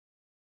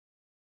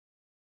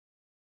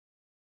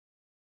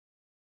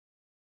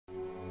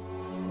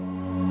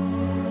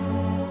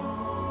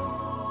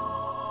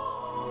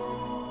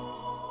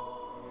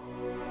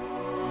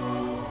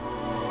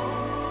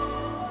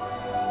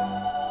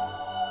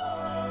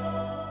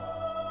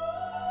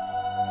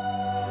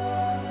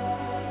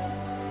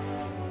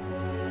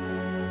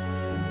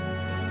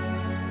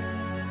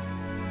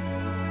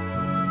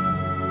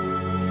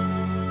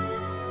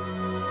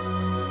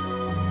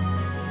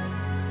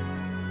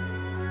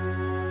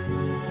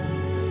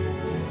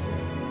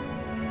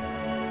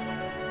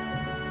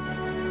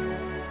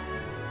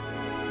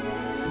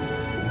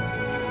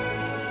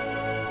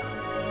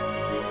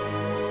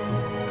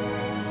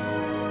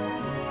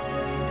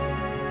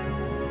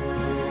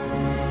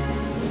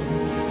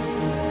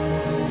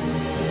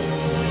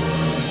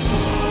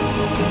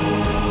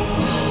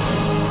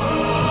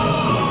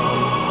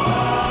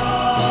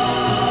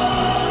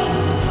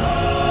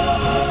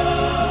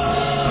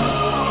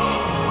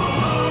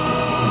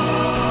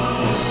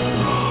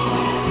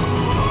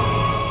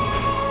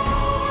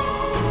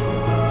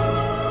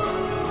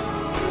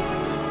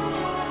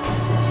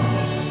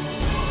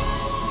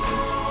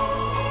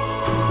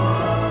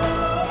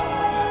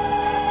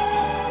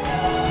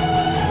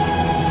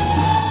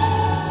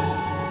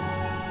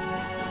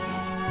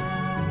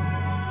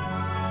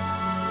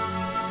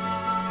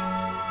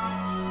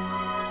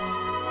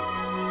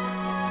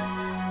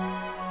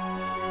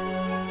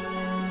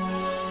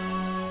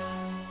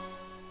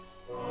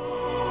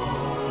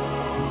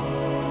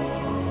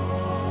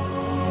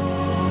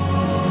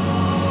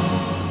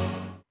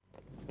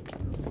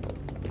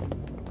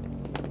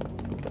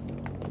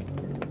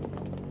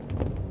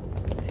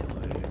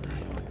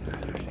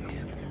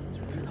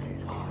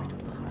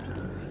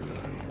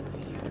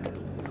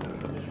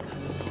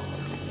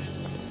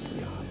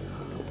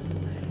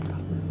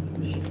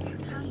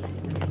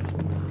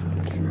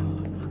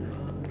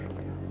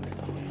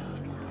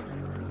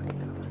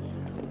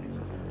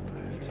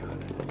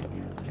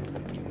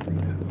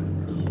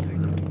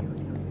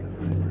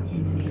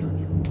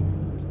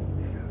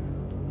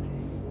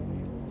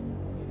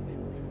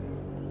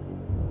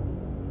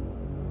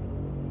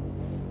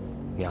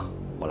娘，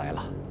我来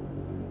了。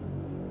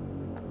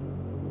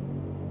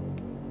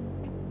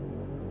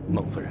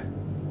孟夫人，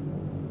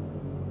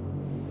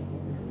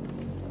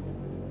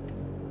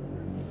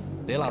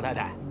林老太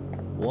太，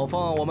我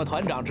奉我们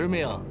团长之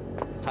命，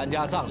参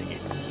加葬礼，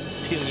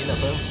听您的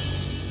吩咐。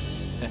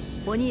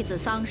我逆子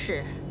丧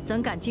事，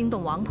怎敢惊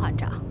动王团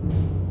长？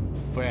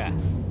夫人，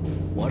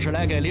我是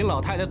来给林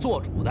老太太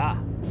做主的。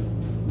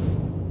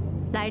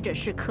来者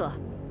是客，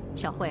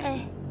小慧，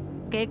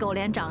给苟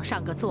连长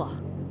上个座。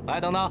哎，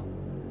等等，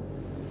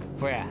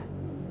夫人，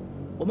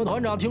我们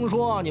团长听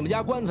说你们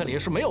家棺材里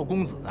是没有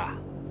公子的，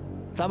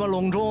咱们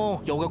陇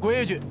中有个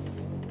规矩，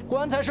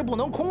棺材是不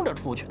能空着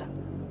出去的，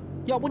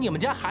要不你们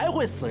家还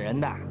会死人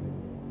的。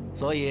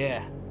所以，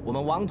我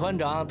们王团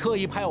长特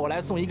意派我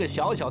来送一个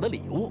小小的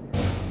礼物。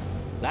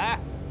来，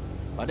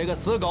把这个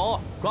死狗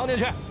装进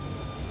去。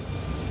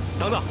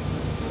等等，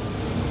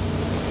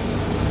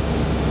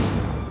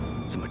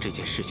怎么这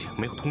件事情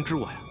没有通知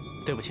我呀？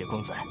对不起，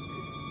公子，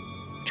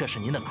这是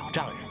您的老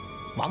丈人，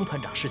王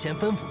团长事先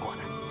吩咐过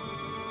的，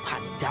怕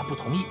你们家不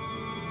同意，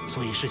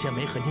所以事先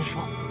没和您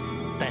说。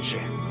但是，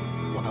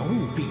我们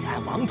务必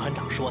按王团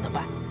长说的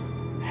办。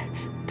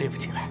对不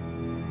起了，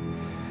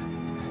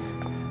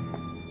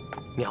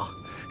娘，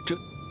这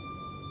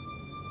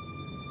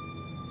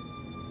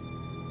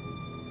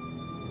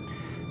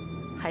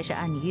还是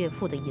按你岳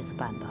父的意思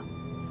办吧。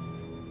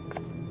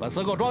把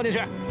死狗装进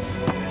去。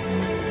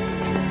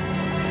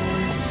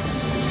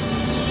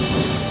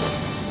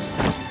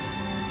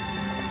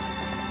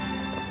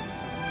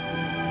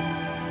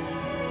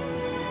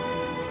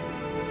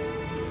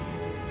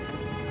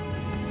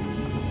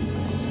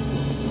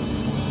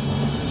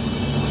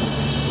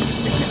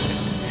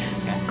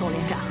苟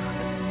连长，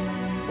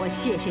我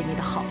谢谢你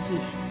的好意。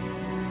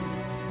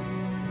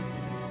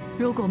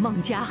如果孟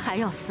家还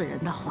要死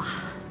人的话，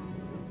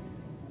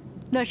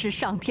那是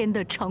上天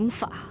的惩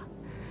罚。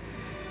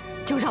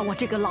就让我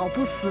这个老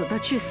不死的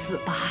去死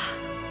吧。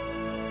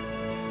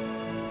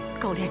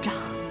苟连长，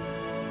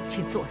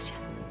请坐下。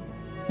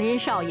林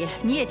少爷，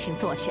你也请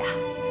坐下。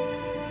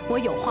我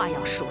有话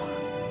要说。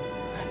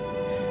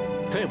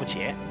对不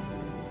起，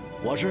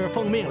我是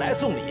奉命来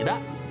送礼的。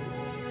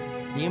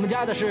你们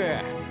家的事，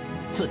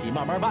自己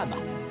慢慢办吧。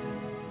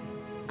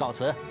告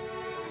辞。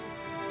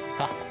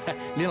好，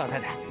林老太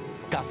太，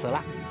告辞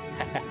了。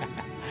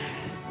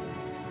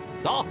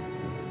走。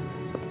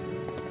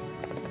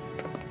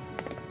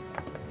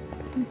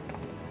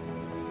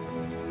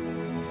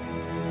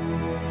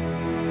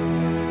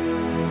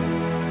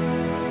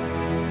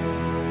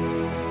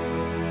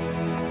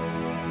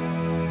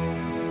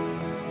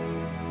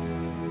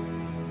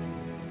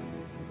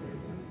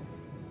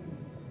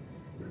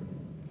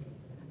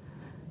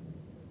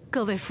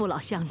各位父老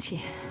乡亲、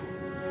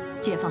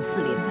街坊四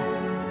邻们，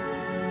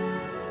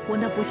我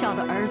那不孝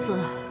的儿子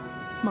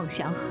孟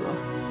祥和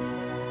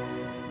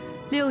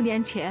，6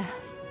年前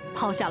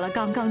抛下了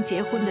刚刚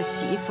结婚的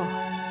媳妇，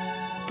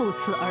不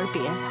辞而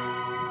别了，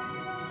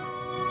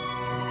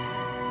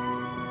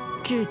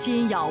至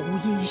今杳无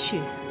音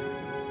讯。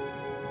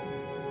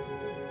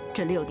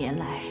这6年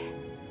来，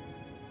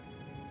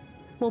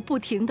我不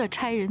停地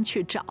差人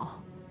去找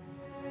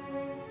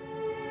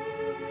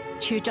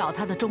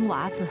他的中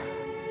娃子。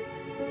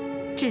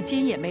至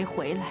今也没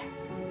回来，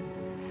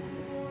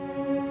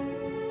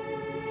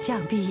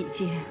想必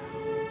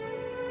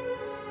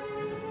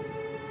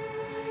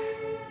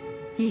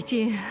已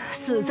经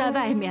死在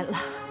外面了。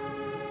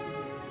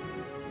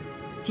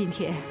今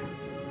天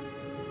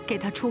给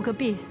他出个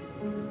殡，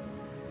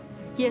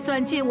也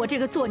算尽我这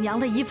个做娘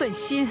的一份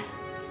心，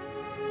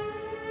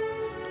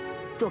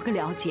做个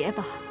了结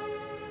吧。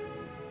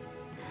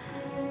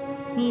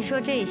你说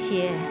这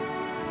些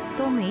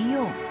都没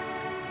用。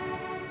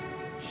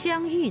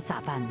香玉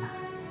咋办呢？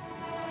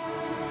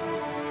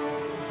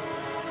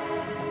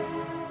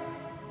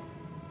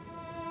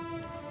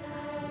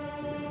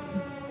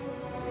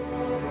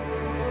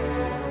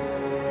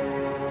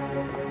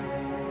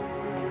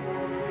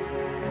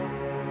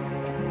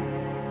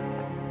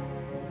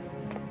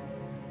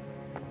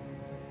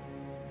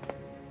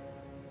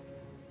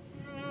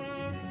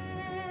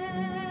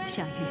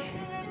香玉，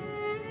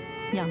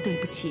娘对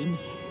不起你，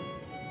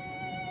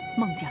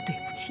孟家对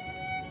不起你。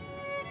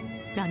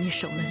让你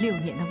守了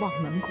6年的望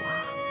门寡，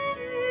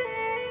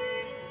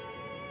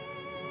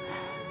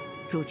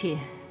如今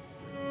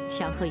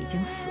祥和已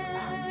经死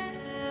了，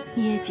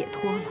你也解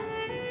脱了，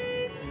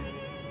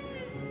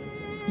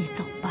你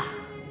走吧。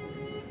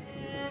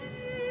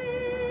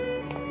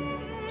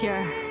今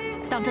儿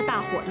当着大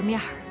伙的面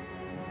儿，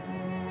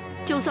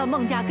就算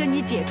孟家跟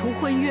你解除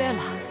婚约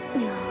了，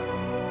娘，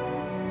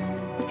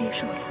你别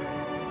说了，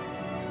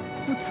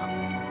不走。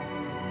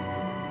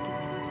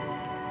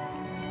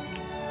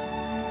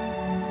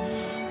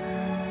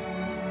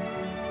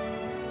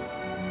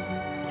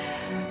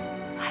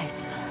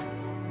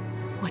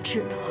我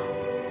知道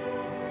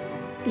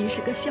你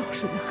是个孝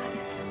顺的孩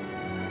子，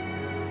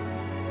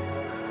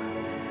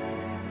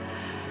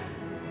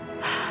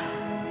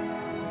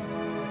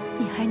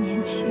你还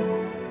年轻，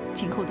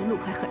今后的路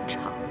还很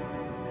长。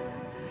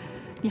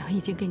娘已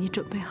经给你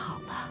准备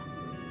好了，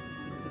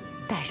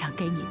带上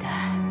给你的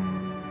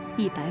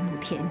100亩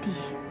田地，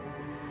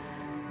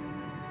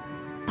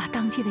把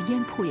当街的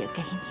烟铺也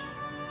给你。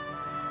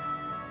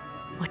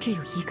我只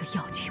有一个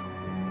要求，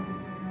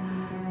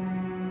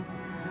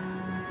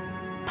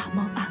把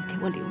孟岸给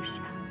我留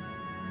下，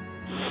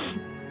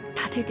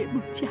他得给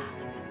孟家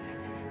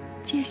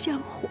接香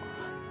火。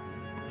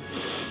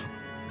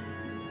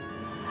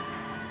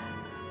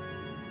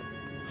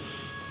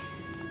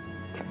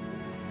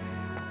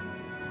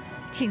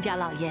亲家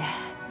老爷，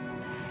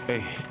哎，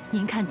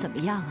您看怎么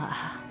样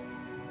啊？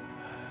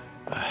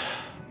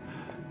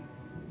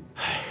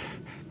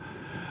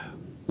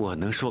我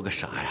能说个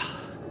啥呀？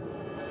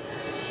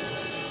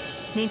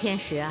林天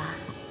石啊，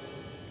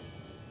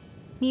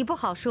你不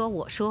好说，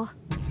我说。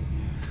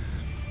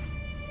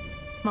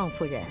孟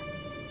夫人，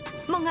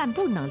孟岸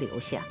不能留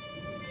下，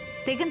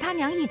得跟他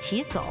娘一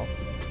起走，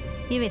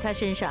因为他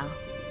身上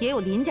也有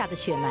林家的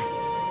血脉。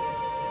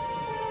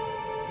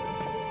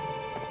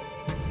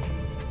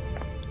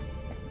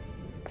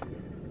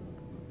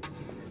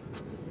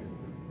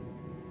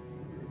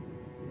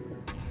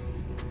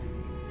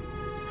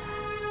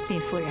林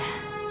夫人，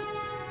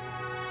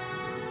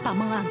把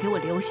孟岸给我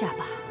留下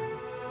吧，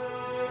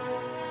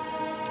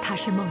他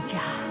是孟家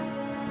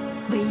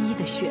唯一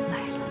的血脉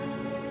了。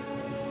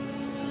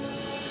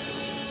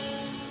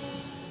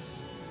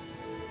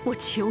我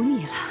求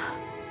你了，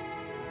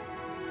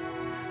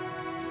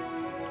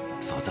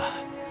嫂子，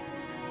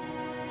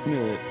那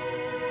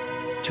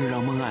就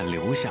让孟岸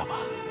留下吧。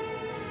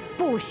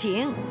不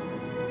行，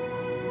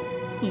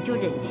你就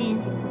忍心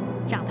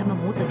让他们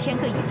母子天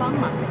各一方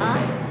吗？啊，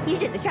你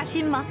忍得下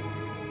心吗？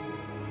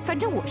反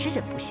正我是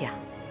忍不下。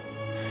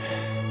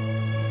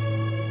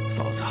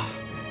嫂子，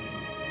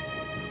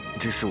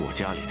这是我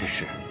家里的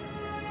事，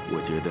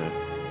我觉得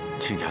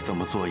亲家这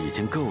么做已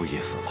经够意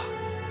思了，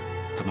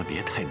咱们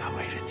别太难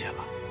为人家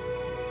了。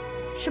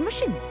什么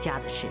是你家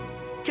的事？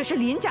这是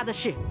林家的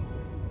事。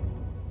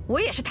我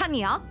也是他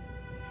娘。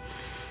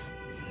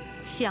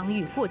香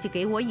玉过继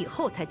给我以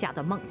后才嫁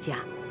到孟家，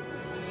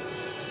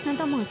难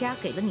道孟家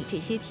给了你这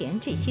些田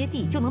这些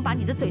地，就能把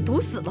你的嘴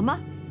堵死了吗？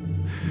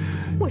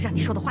我让你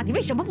说的话，你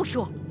为什么不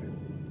说？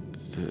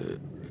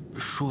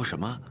说什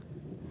么？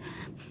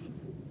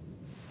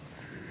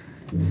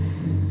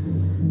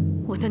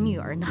我的女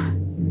儿呢？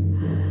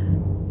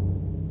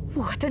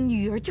我的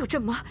女儿就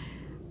这么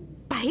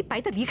白白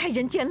的离开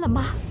人间了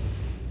吗？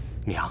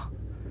娘，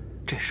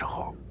这时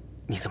候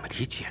你怎么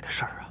提姐的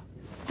事儿啊？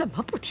怎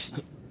么不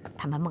提？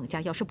他们孟家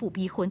要是不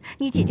逼婚，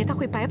你姐姐她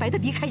会白白的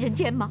离开人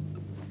间吗？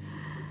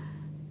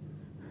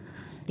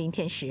林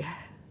天石，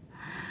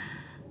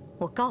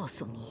我告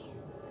诉你，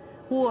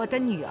我的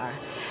女儿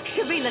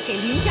是为了给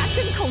林家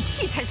争口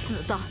气才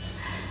死的，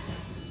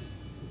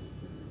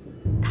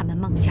他们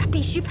孟家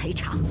必须赔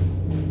偿。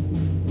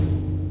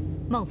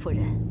孟夫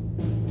人，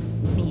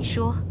你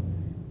说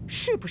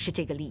是不是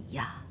这个理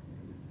呀？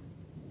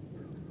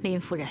林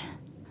夫人，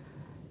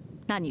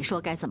那你说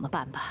该怎么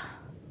办吧？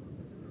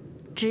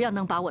只要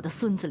能把我的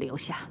孙子留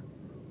下。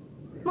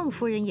孟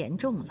夫人言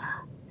重了，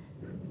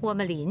我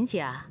们林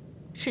家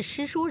是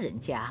诗书人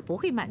家，不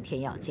会漫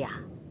天要价。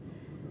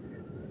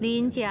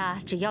林家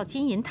只要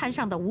金银滩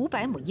上的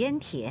500亩烟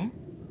田，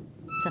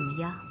怎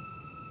么样？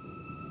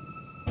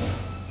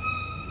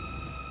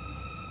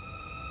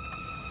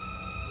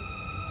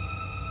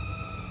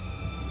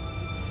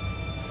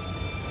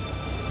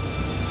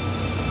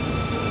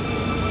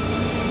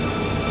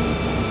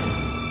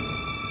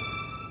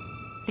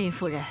林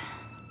夫人，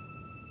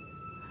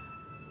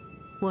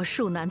我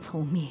恕难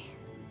从命。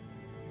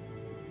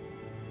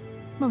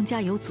孟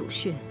家有祖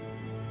训，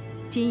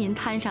金银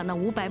滩上那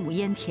500亩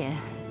烟田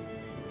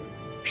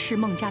是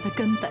孟家的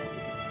根本。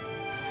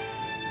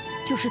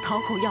就是讨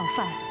口要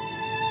饭，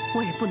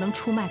我也不能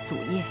出卖祖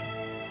业。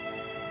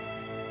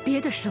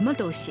别的什么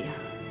都行，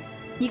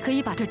你可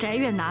以把这宅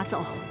院拿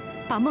走，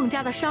把孟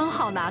家的商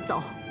号拿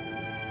走，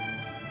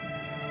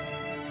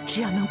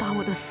只要能把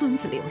我的孙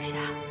子留下。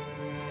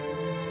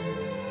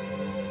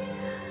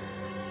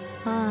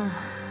啊，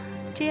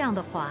这样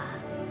的话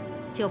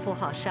就不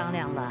好商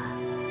量了。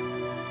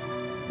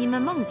你们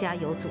孟家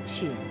有祖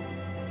训，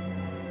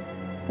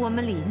我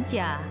们林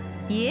家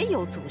也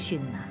有祖训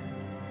呢。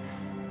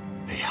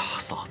哎呀，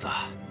嫂子，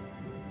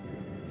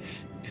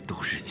这都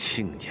是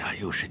亲家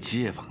又是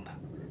街坊的，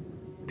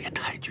别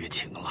太绝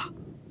情了。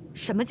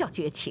什么叫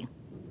绝情？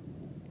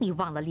你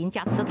忘了林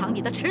家祠堂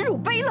里的耻辱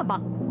碑了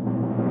吗？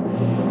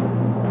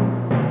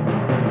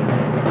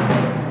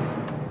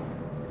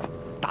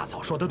大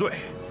嫂说的对，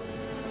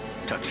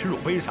这耻辱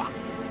碑上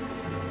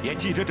也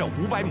记着这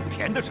500亩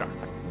田的事儿。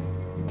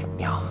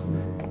娘，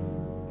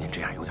您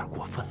这样有点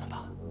过分了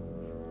吧？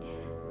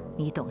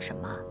你懂什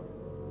么？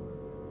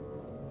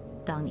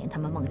当年他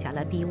们孟家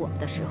来逼我们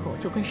的时候，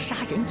就跟杀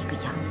人一个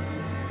样。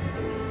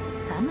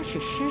咱们是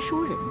诗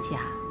书人家，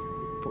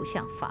不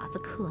像法子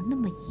客那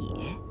么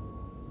野，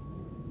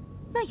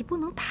那也不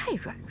能太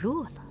软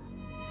弱了。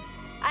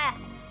哎，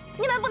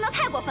你们不能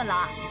太过分了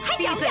啊！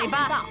还讲闭嘴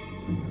吧！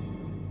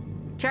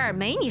这儿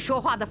没你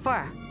说话的份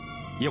儿。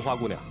樱花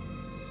姑娘，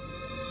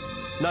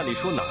那你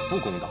说哪儿不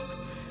公道？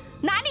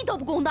哪里都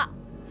不公道。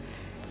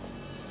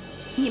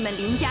你们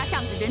林家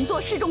仗着人多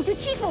势众就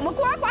欺负我们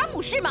孤儿寡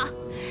母是吗？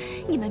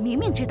你们明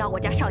明知道我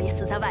家少爷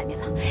死在外面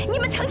了，你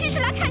们成心是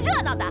来看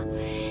热闹的。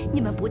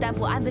你们不但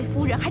不安慰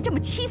夫人，还这么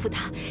欺负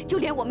她，就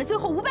连我们最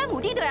后500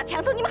亩地都要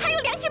抢走，你们还有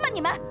良心吗？你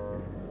们！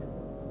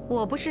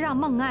我不是让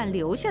孟岸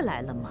留下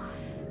来了吗？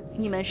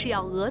你们是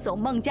要讹走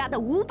孟家的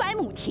500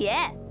亩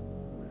田。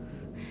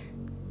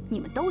你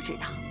们都知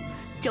道，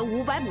这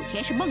500亩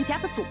田是孟家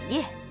的祖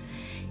业。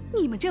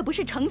你们这不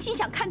是诚心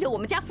想看着我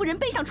们家夫人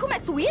背上出卖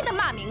祖业的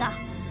骂名啊！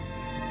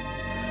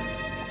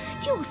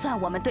就算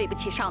我们对不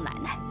起少奶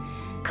奶，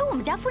可我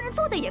们家夫人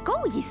做的也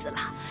够意思了。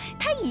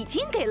她已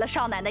经给了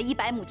少奶奶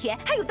100亩田，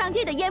还有当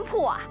街的烟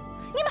铺啊！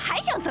你们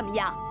还想怎么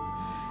样？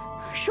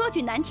说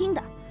句难听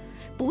的，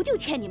不就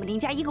欠你们林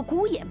家一个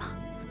姑爷吗？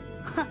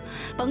哼，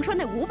甭说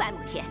那500亩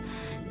田，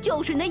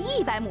就是那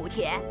100亩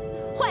田，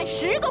换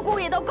10个姑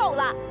爷都够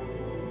了。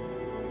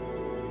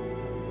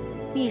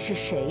你是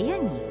谁呀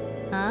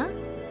你？啊？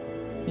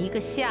一个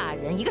下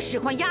人，一个使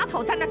唤丫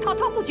头，在那滔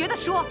滔不绝地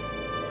说。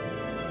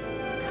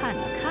看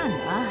呐看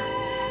呐，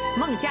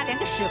孟家连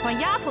个使唤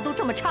丫头都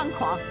这么猖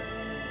狂，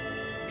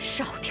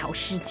少条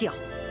失教。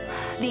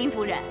林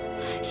夫人，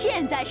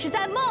现在是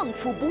在孟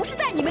府，不是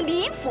在你们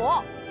林府。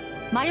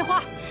马樱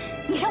花，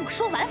你让我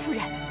说完，夫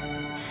人。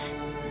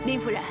林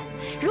夫人，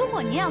如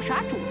果您要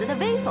耍主子的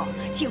威风，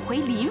请回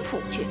林府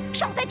去，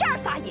少在这儿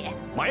撒野。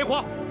马樱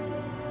花，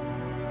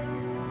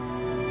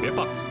别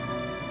放肆！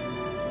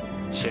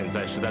现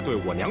在是在对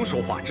我娘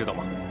说话，知道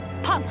吗？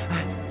胖子，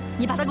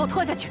你把他给我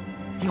拖下去。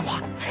樱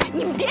花，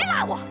你们别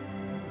拉我！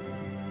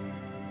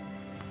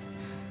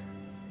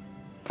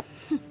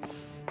哼。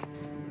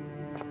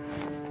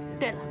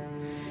对了，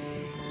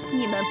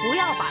你们不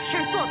要把事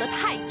儿做得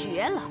太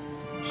绝了，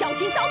小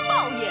心遭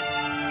报应。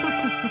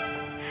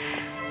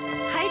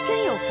还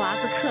真有法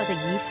子刻的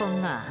遗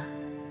风啊，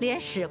连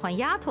使唤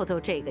丫头都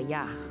这个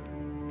样。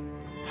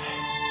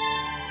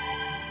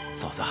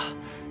嫂子，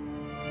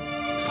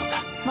嫂子，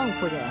孟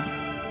夫人，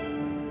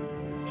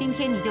今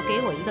天你就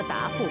给我一个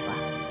答复吧。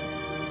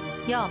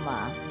要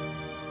么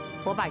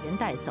我把人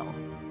带走，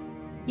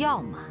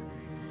要么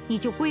你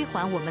就归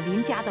还我们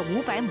林家的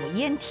500亩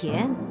烟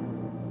田。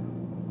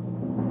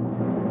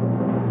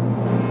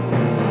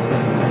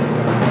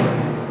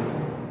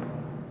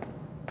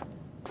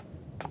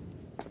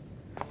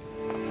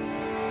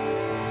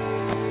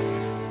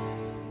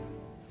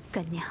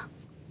干娘，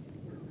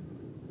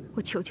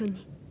我求求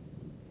你，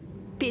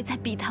别再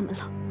逼他们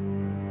了。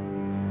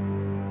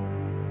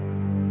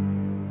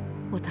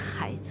我的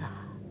孩子啊，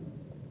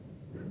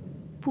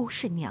不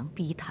是娘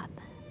逼他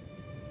们，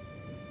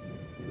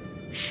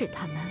是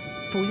他们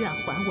不愿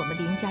还我们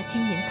林家金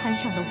银滩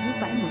上的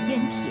500亩烟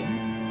田，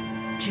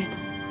知道吗？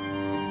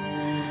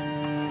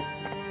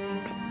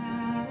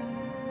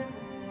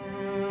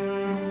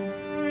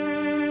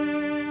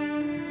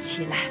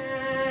起来。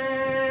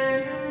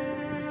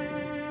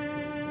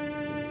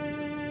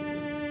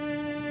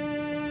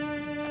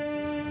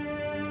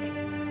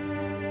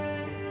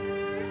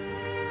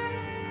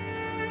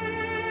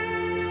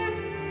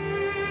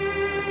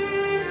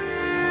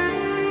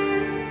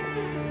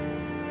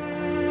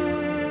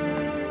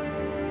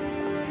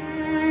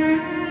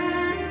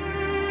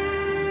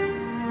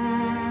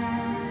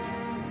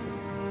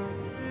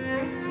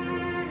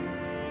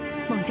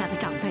孟家的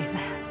长辈们，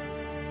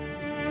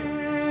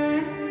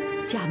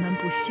家门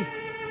不幸，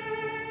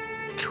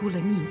出了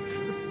逆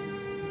子，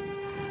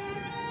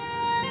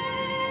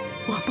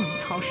我孟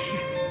曹氏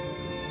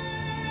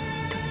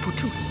对不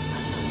住你们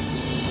了。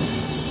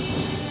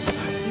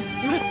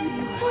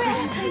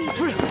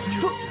夫人，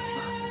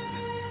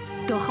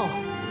德后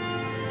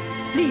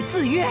立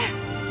字曰。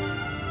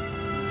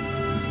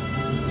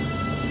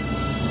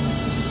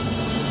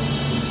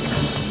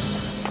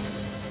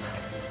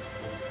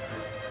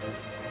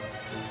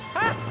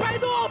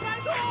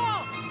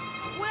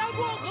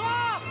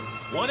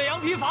我的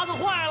羊皮筏子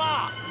坏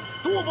了，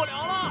渡不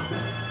了了。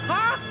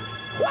啊，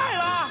坏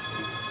了！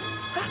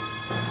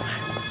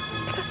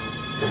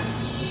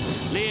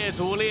列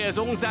祖列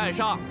宗在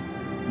上，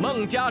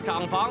孟家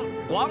长房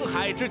广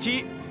海之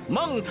妻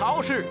孟曹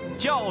氏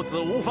教子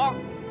无方，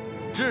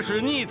致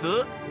使逆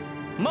子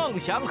孟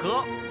祥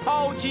和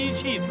抛妻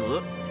弃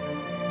子，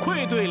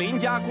愧对林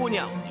家姑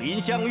娘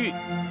林香玉。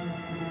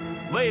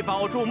为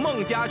保住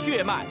孟家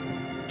血脉，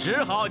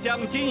只好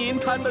将金银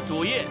滩的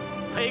祖业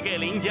赔给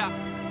林家。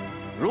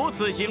如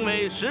此行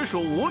为实属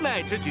无奈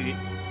之举，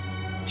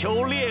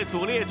求列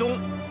祖列宗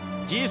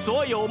及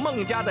所有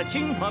孟家的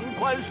亲朋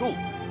宽恕。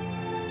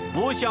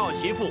不孝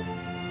媳妇，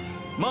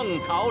孟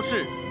曹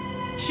氏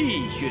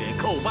泣血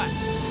叩拜。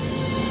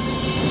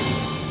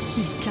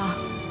印章。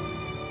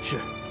是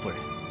夫人。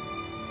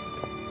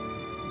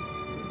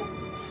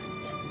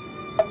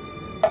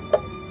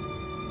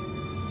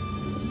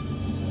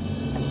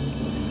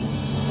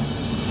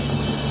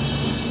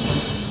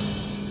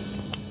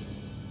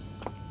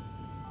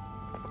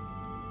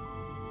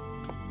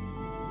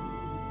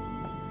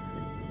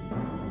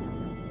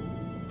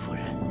夫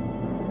人，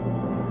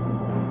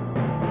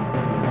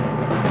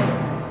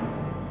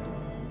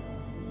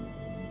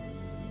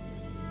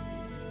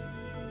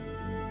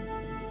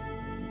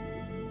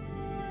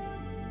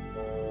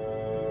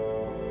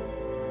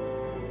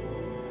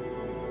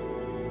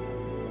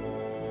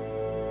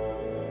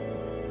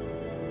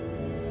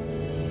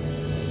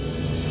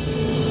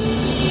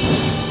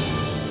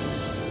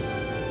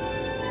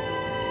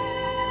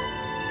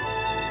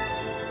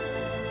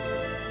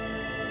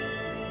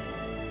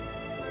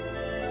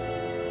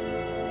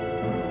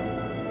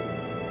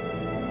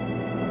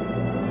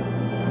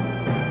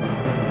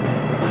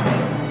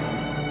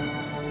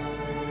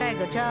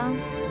仗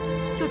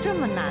就这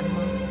么难吗？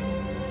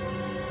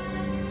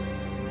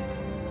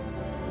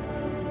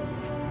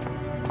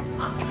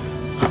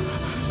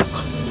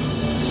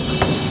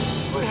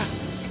夫人，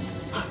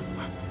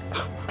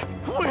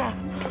夫人，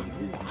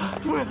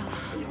夫人，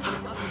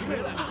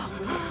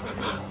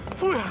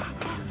夫人，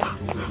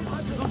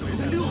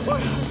夫人，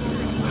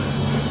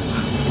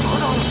找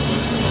到了，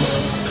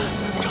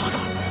找到了，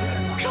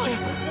少爷，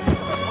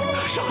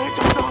少爷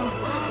找到了。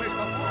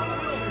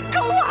 周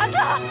娃子，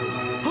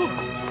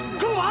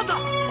周娃子，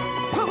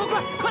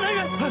快来人！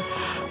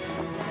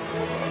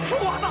周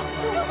娃子，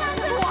周娃子，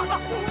周娃子，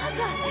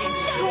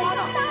周娃子，到了！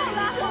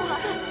周娃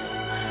子，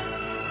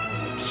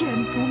天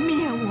不灭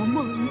我孟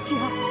家，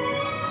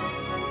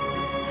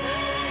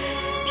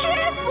天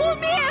不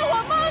灭我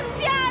孟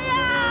家呀！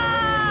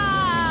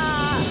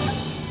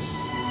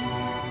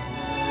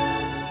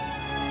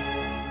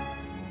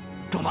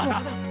周娃子，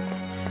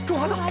周娃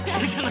子，醒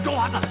醒啊，周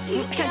娃子！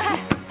闪开，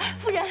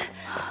夫人，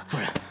夫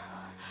人。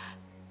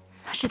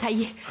 石太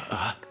医，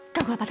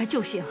赶快把他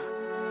救醒！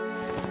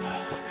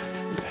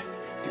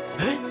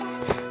哎，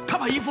他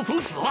把衣服缝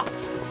死了。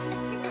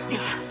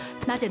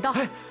拿剪刀。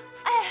哎，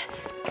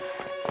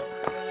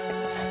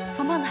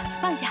冯胖子，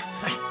帮一下。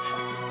哎，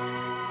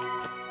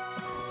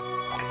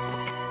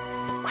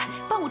快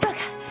帮我转开。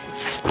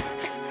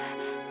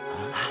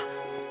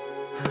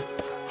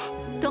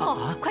德厚，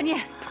快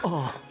念。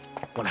哦，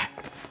我来。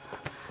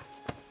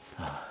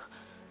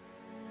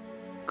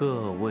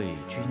各位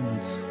君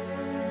子。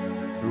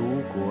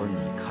 如果你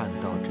看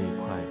到这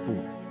块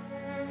布，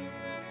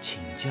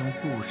请将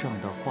布上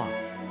的话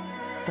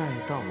带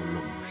到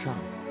陇上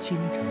青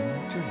城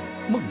镇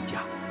孟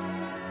家。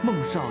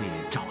孟少爷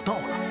找到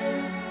了，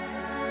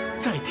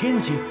在天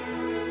津，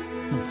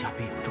孟家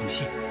必有重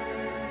谢。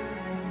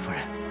夫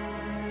人，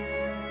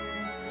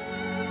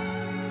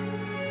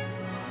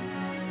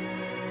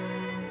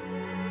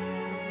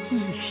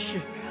义士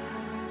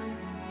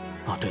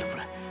哦，对了，夫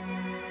人，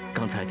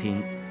刚才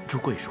听朱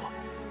贵说，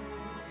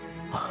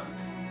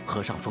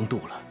河上封渡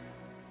了，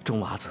钟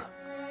娃子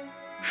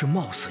是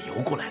冒死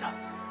游过来的。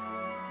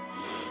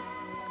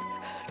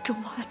钟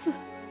娃子，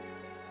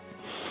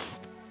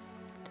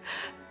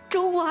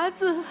钟娃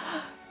子，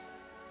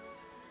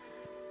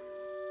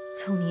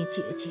从你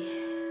姐姐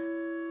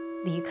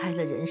离开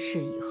了人世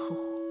以后，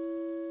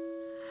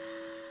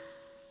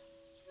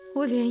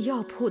我连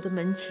药铺的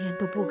门前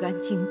都不敢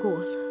经过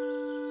了，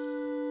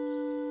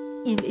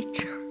因为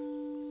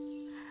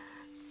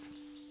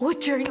我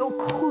这儿有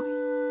亏。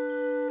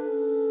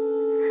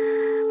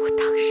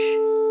 当时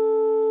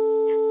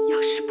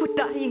要是不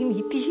答应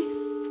你爹，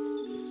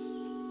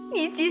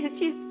你姐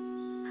姐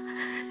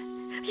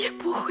也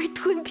不会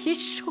吞砒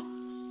霜。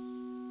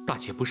大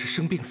姐不是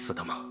生病死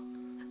的吗？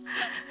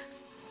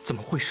怎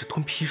么会是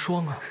吞砒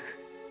霜啊？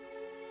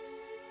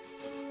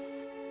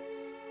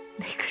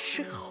那个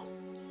时候，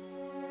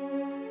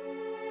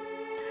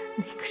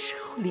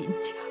林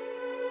家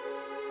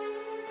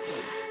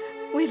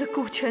为了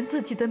顾全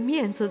自己的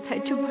面子才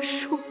这么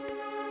说的。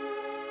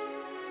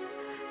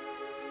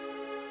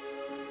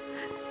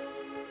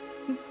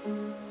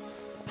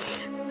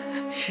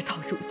 事到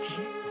如今，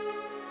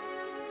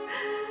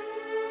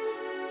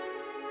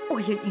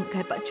我也应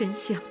该把真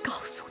相告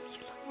诉你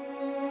了。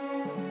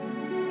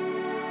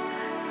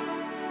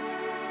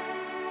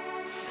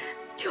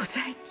就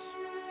在你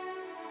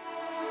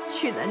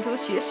去兰州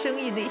学生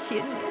意那些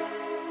年，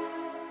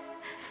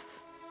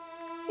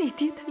你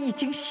爹他已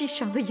经吸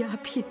上了鸦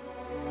片，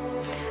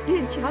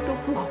连家都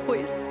不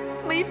回了，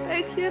没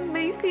白天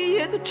没黑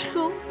夜的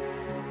抽，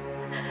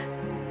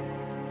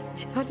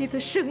家里的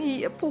生意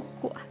也不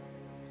管。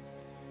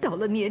 到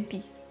了年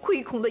底，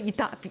亏空了一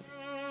大笔。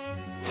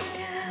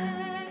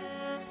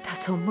他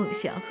从孟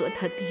祥和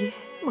他爹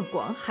孟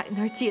广海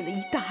那儿借了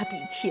一大笔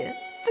钱，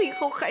最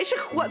后还是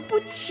还不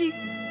清。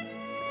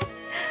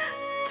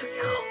最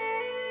后，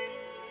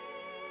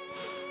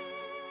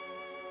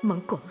孟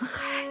广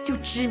海就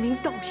指名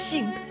道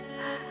姓的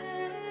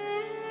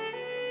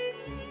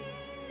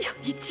要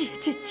你姐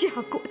姐嫁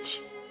过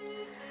去，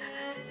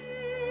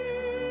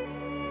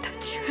他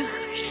居然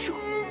还说。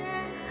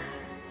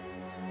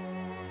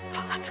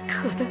 法子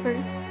科的儿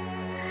子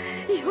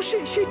也要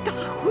睡睡打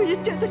回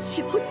人家的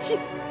小姐，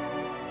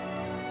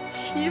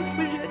欺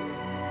负人，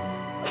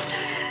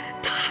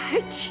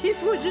太欺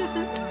负人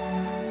了！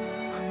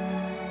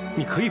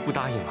你可以不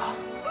答应啊。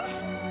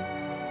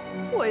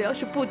我要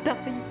是不答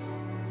应，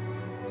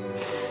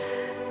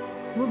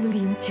我们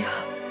林家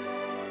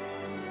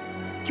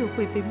就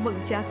会被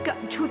孟家赶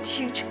出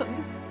青城了。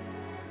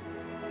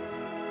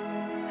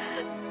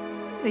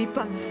没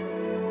办法，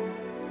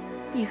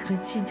一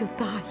狠心就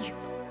答应了。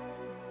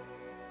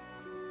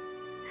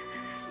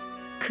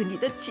 可你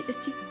的姐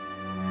姐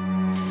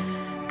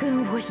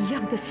跟我一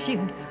样的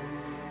性子，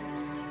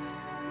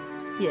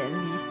眼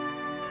里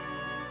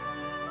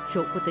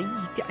揉不得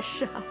一点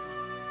沙子，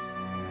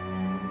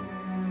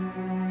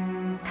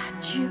她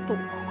绝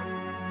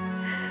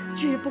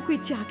不会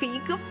嫁给一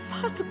个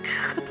法子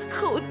科的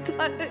后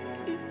代。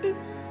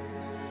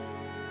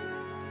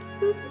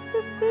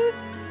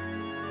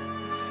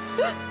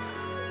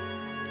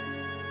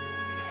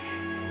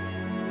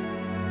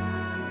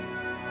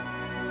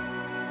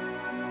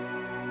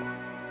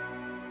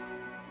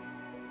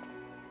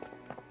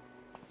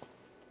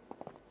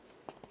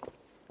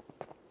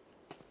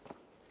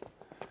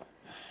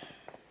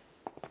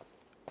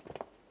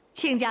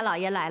亲家老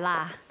爷来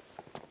啦！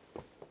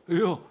哎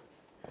呦，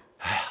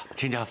哎呀，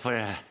亲家夫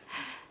人，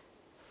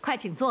快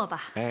请坐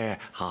吧。哎，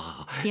好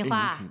好好。银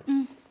花，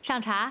上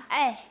茶。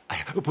哎，哎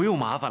呀，不用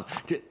麻烦了，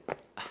这，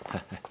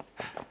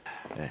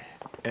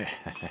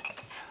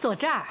坐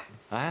这儿。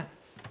哎，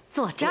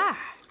坐这儿。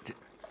这，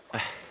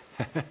哎，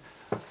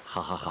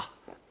好好好。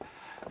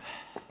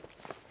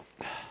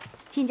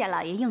亲家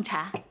老爷用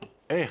茶。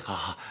哎，好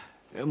好，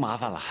麻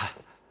烦了。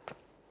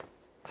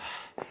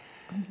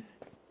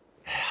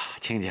哎呀，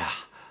亲家，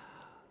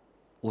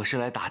我是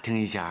来打听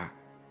一下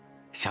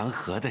祥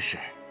和的事。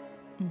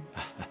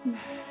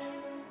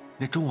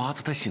那钟娃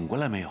子他醒过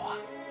来没有啊？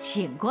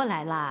醒过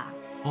来啦。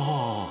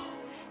哦。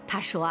他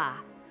说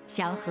啊，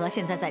祥和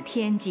现在在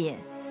天津，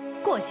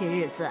过些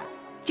日子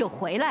就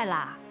回来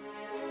啦。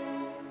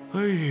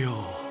哎呦，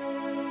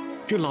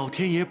这老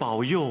天爷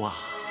保佑啊！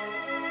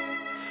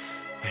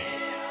哎呀，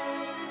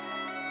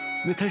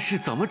那他是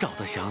怎么找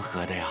到祥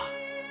和的呀？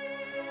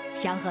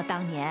祥和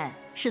当年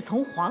是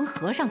从黄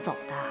河上走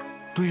的。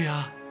对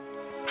呀。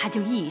他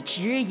就一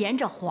直沿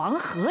着黄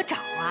河找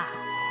啊，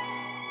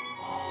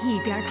一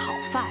边讨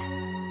饭，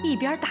一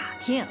边打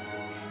听，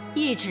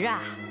一直啊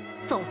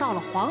走到了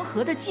黄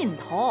河的尽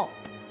头。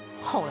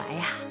后来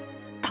呀，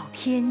到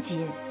天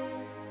津，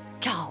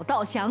找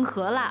到祥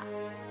和了。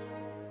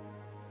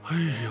哎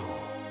呦，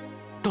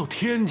到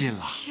天津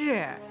了。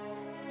是。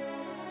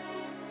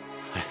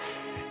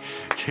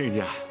亲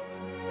家，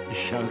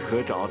祥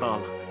和找到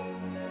了，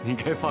您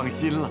该放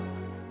心了，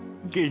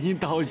给您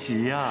道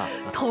喜呀。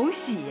同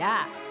喜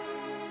呀。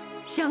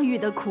相遇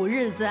的苦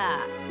日子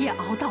也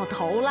熬到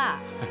头了。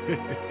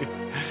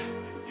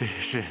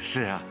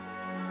是啊。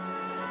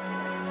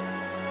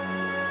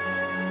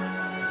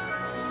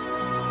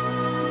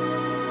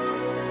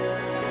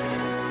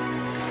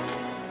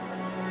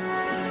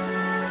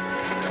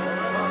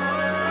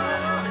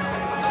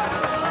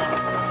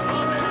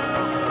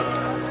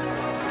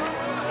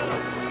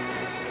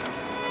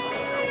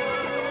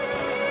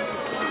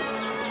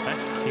哎，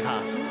你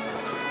看，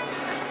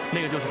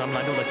那个就是咱们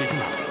兰州的节庆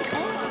塔。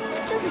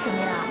这是什么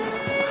呀？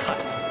嗨，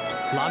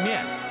拉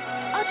面。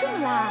哦，这么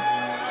拉，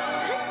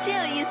真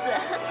有意思。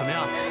怎么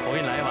样？我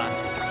给你来一碗。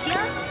行。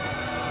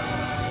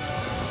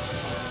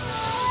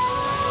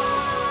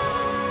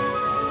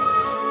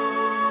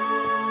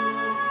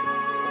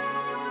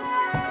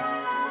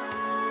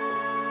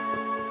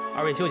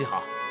二位休息好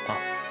啊，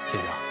谢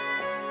谢啊。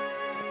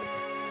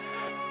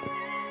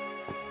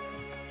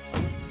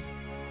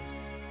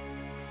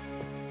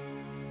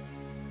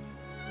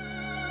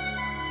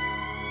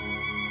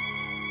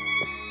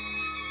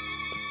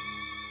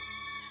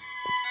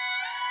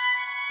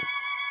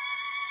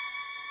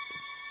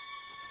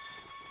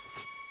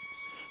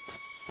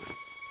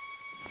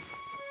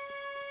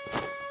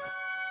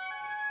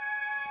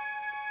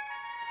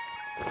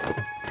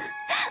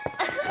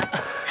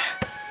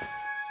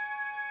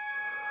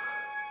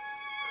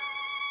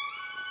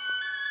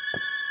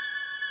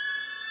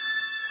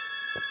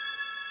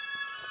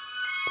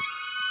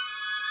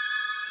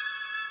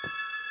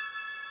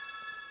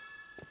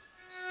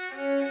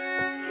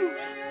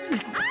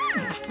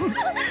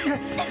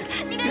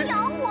你敢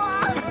咬我？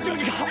这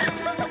你看，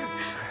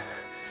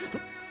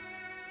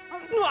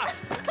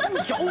你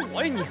咬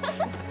我呀你！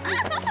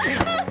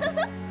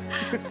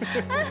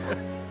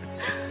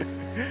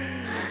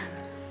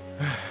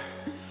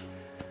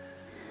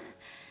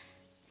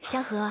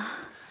祥和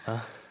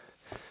啊，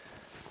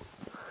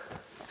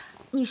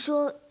你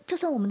说这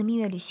算我们的蜜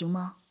月旅行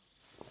吗？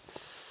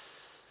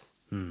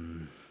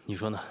你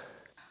说呢？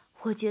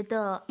我觉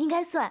得应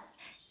该算，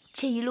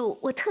这一路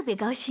我特别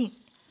高兴。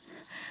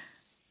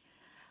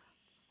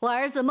我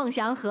儿子孟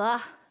祥和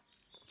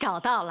找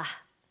到了，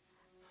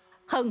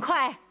很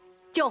快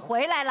就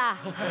回来了。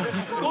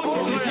恭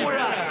喜夫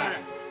人！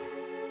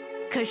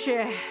可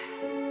是，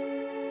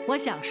我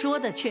想说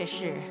的却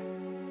是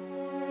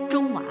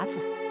钟娃子。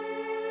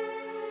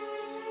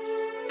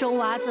钟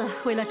娃子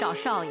为了找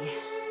少爷，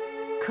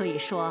可以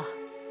说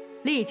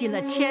历尽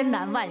了千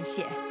难万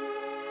险。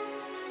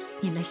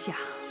你们想，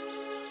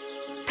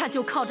他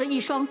就靠着一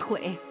双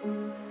腿，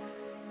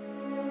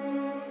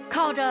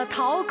靠着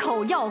讨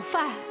口要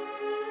饭，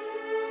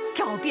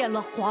找遍了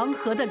黄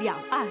河的两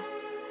岸，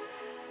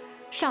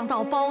上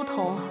到包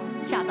头，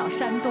下到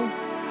山东，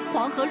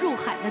黄河入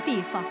海的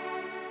地方，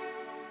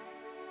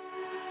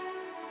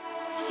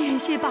险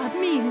些把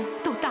命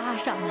都搭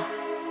上了。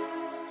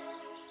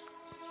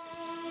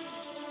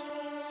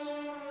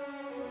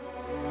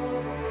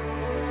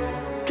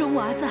钟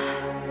娃子，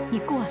你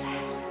过来。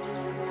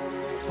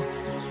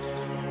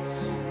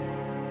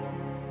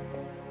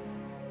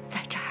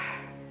在这儿，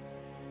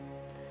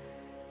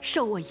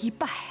受我一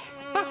拜。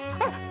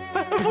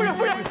夫人，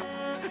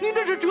您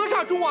这是折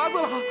煞钟娃子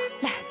了。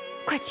来，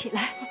快起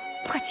来，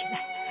快起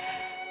来。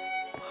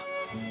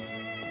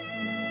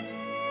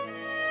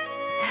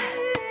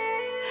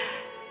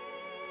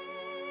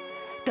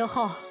德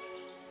厚，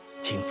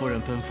请夫人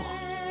吩咐，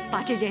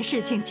把这件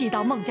事情记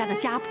到孟家的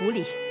家谱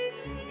里，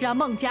让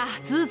孟家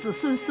子子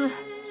孙孙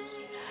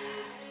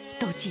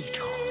都记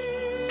住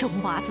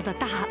钟娃子的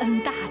大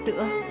恩大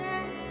德。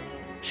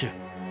是。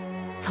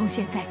从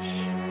现在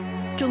起，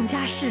钟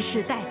家世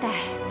世代代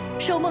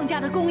受孟家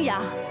的供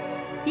养，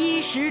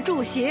衣食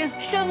住行、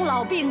生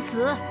老病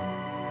死。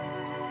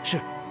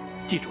是，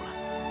记住了。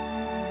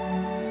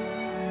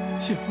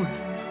谢夫人。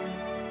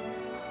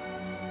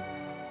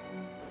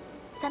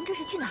咱们这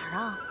是去哪儿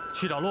啊？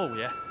去找骆五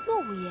爷。骆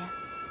五爷，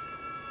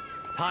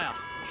他呀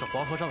是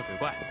黄河上的水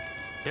怪，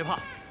别怕，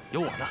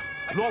有我呢。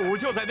骆五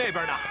就在那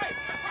边呢。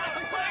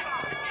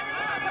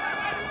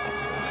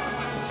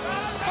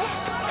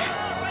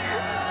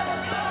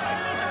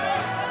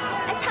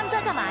哎，他们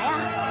在干嘛呀？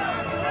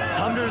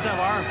他们这是在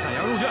玩赶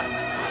羊入圈。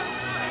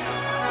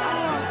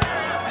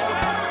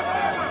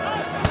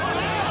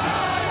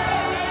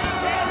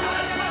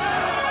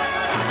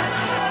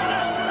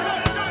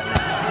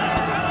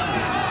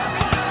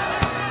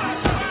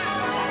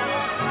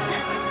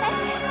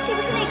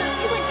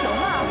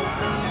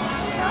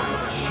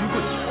曲棍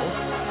球，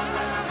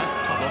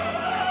差不多。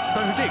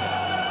但是这个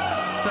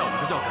在我们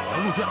这叫赶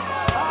羊入圈，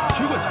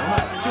曲棍球呢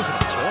就是把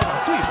球往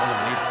对方的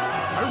门里打，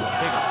而我们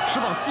这个是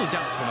往自家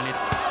的球门里打。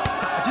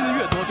打进的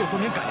越多，就说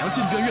明赶羊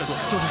进圈越多，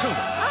就是胜者。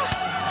啊，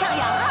抢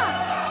羊啊！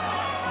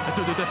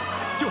对对对，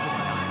就是抢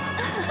羊。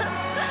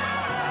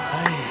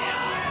哎呀，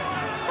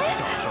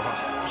小时候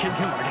天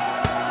天玩这个。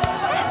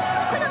哎，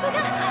快看快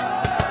看！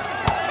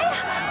哎呀，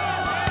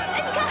哎，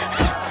你看！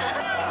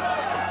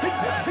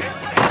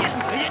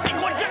哎呀，你给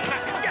我让开！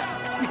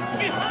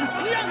你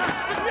让开！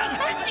让开！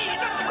你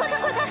让开！快看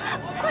快看，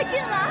快进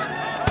了！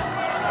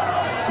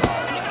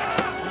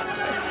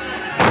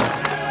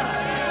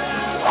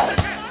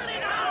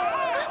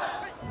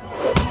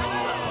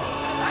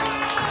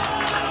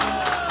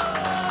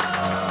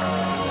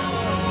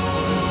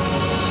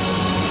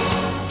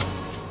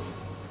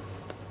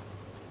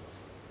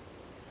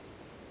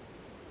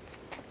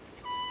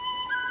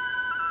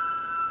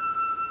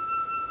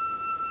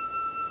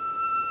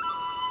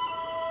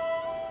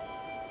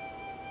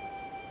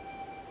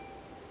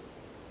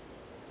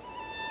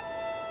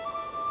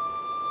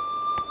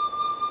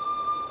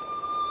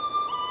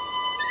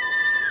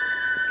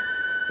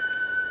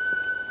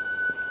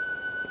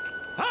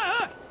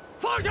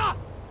放下！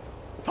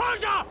放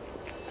下！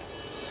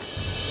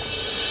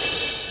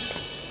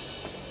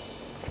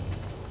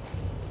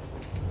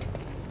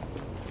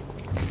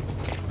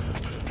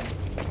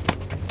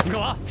你干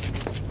嘛？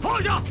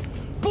放下！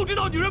不知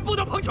道女人不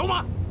能碰球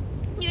吗？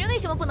女人为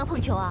什么不能碰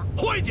球啊？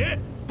晦气，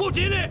不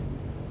吉利。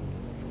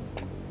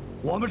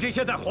我们这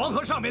些在黄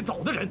河上面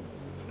走的人，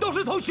都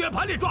是从血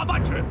盆里抓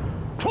饭吃，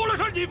出了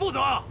事你负责。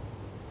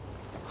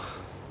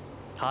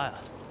他呀，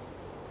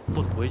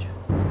不懂规矩。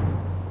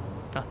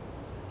啊，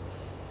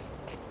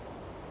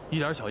一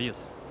点小意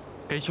思，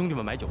给兄弟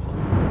们买酒喝。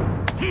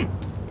哼！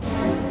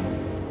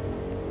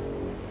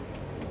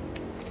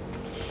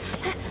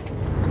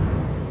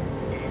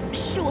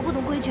是我不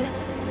懂规矩，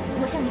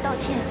我向你道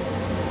歉。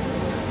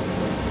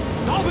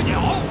道个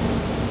鸟！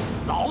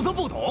老子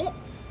不懂。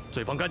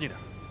嘴放干净点。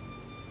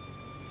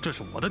这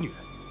是我的女人，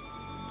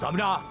怎么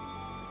着？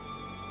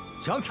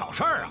想挑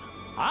事儿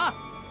啊？啊？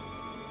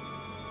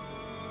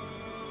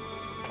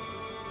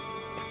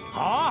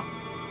好啊！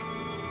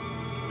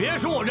别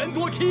说我人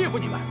多欺负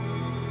你们，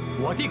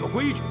我定个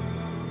规矩：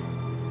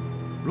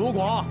如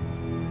果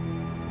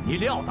你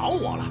撂倒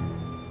我了，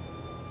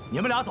你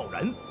们俩走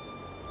人；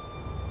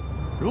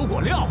如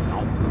果撂不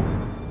倒，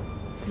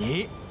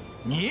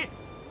你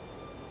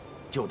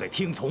就得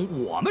听从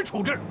我们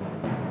处置。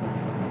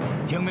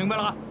听明白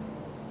了？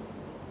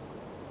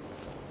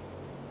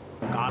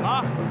敢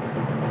吗？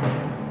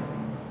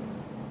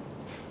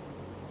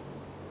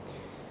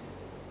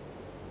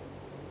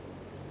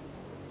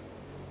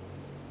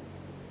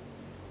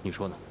你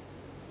说呢？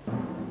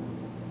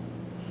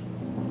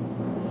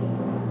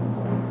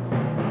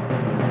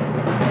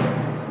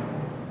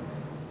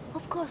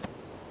 Of course，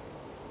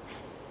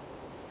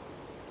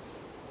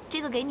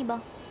 这个给你吧。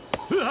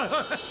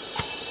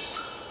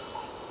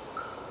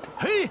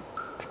嘿，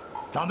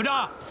怎么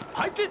着？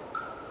还真……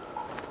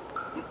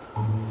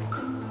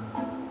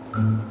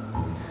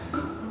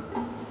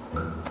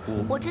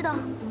我知道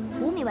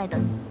，5米外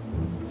等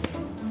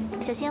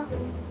你，小心哦。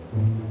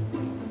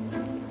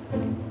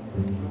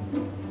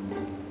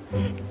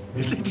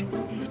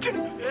这，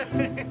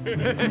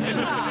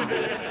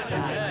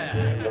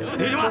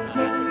弟兄们，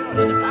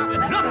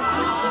让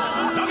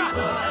开！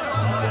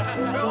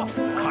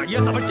看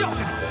爷怎么教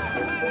训你！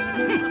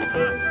哼，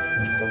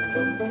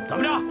怎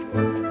么着？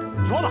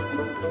说吧，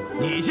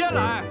你先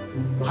来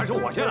还是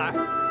我先来？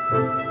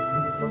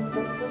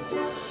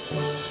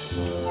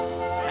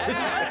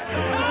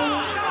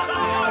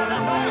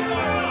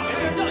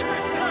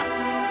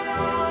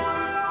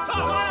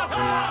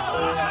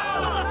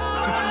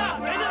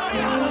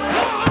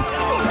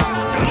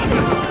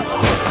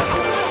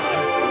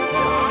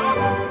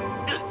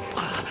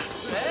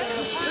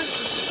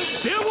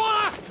别过来！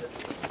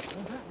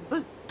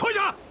退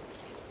下！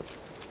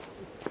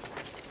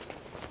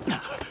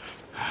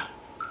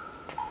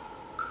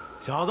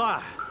小子，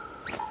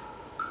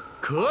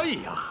可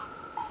以呀！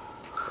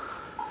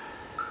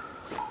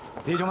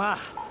弟兄们，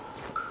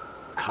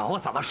看我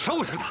怎么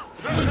收拾他！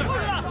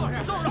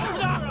收拾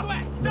他！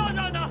对，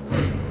站着！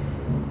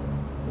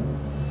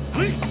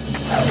嘿！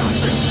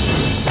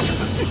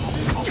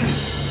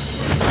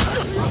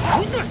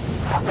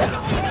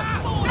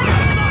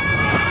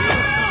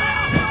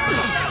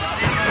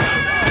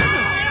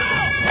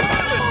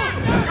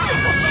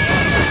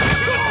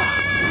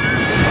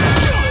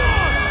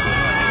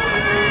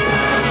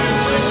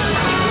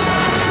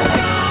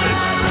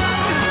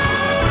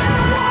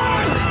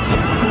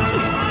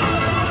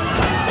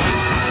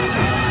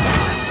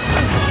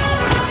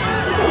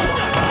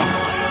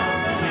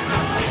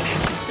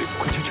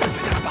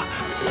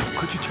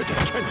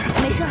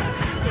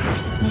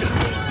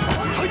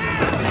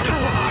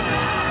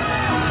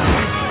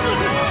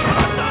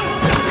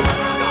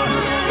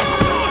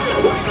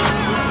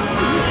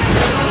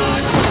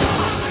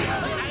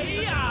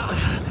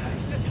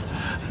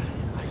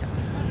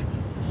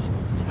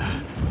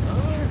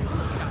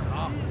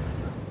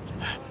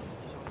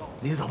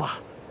你走吧，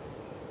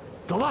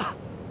走吧。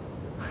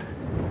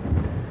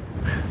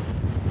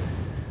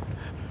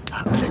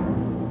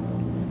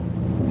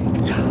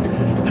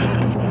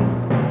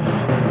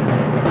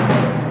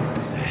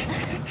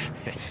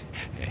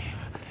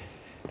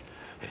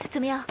怎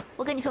么样？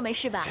我跟你说没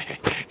事吧？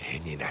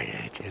你男人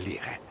真厉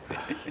害。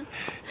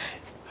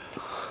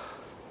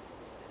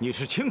你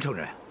是青城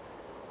人？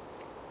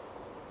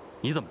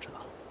你怎么知道？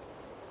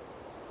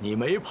你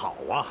没跑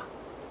啊？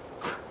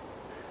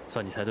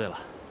算你猜对了。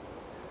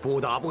不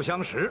打不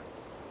相识，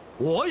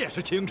我也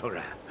是青城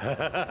人。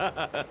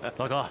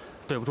老哥，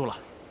对不住了。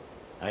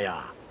哎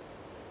呀，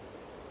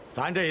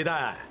咱这一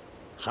代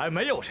还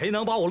没有谁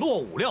能把我落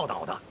伍撂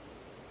倒的。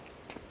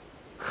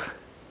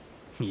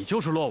你就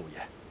是落伍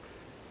爷，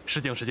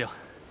失敬失敬。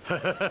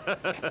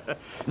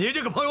你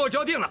这个朋友我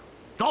交定了，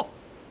走，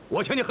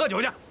我请你喝酒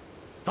去。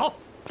走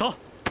走，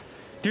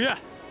丁月，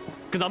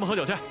跟咱们喝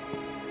酒去。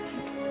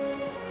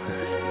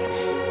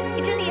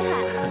你真厉害，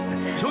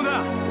兄弟。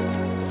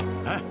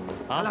哎。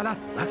来，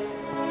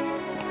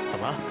怎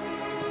么了？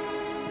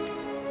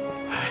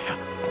哎呀，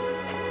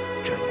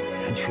这女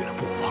人去了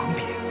不方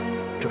便，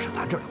这是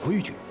咱这儿的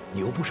规矩，你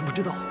又不是不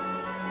知道。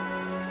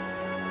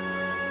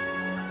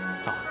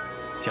啊，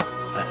行。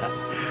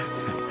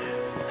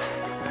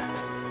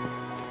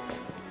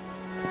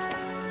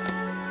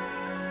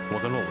我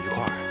跟落伍一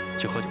块儿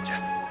去喝酒去。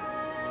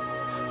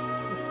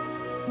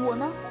我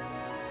呢？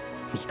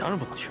你当然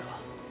不能去了。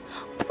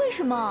为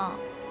什么？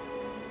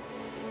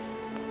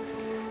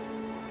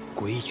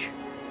规矩。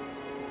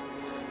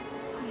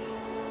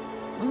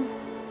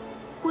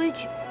规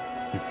矩。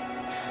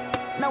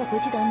那我回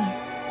去等你。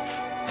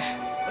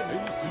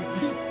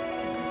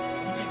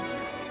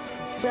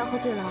不要喝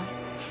醉了啊。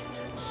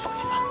放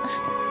心吧。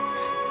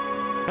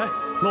哎，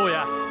落伍爷，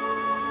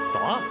走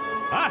啊！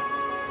哎，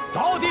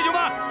走，弟兄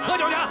们，喝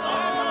酒去。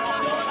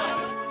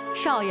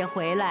少爷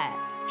回来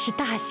是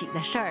大喜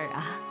的事儿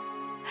啊！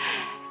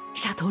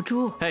杀头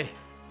猪，哎，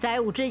宰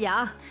5只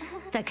羊，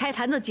再开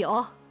坛子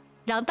酒。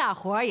让大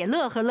伙儿也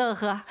乐呵乐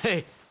呵。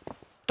嘿，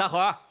大伙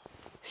儿，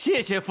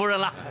谢谢夫人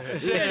了，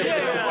谢谢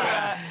夫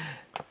人。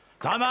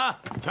咱们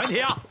全体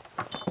啊，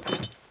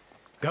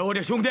给我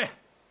这兄弟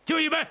敬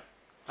一杯。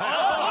好，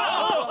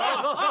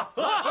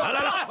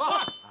来，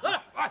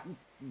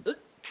你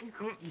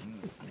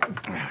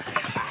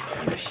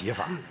的媳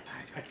妇儿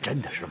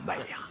真的是美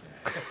呀，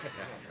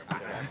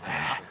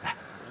哎，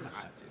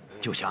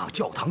就像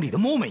教堂里的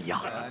嬷嬷一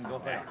样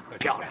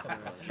漂亮。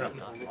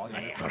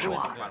说实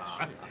话，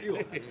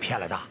骗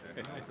来的。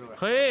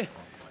嘿，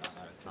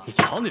你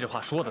瞧你这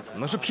话说的，怎么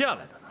能是骗来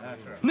的？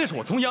那是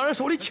我从洋人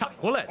手里抢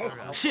过来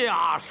的。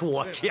瞎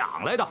说，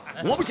抢来的，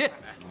我不信。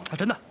啊，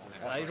真的。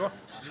来一桌。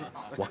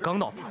我刚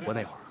到法国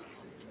那会儿，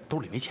兜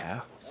里没钱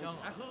啊，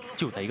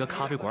就在一个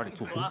咖啡馆里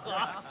做工。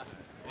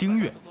丁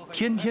月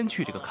天天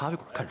去这个咖啡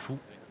馆看书，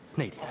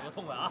那天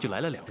就来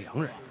了2个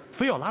洋人，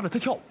非要拉着他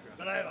跳舞。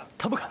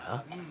他不肯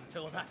啊，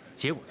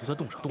结果对他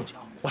动手动脚，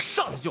我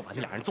上去就把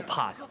这2人揍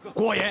趴下。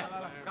过瘾，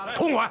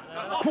痛快，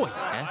过瘾！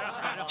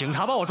警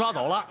察把我抓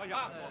走了。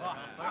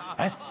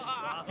哎，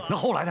那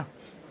后来呢？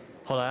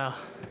后来啊，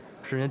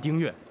是人丁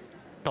月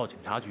到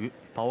警察局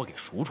把我给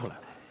赎出来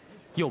了，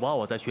又把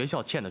我在学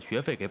校欠的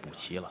学费给补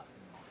齐了。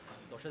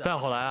再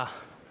后来啊，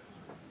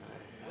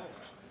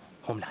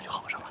我们俩就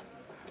好上了。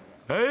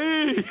哎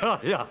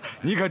呀，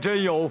你可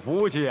真有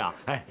福气啊！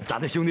哎，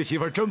咱的兄弟媳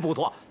妇真不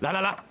错。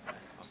来，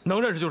能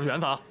认识就是缘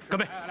分啊！干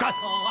杯！干！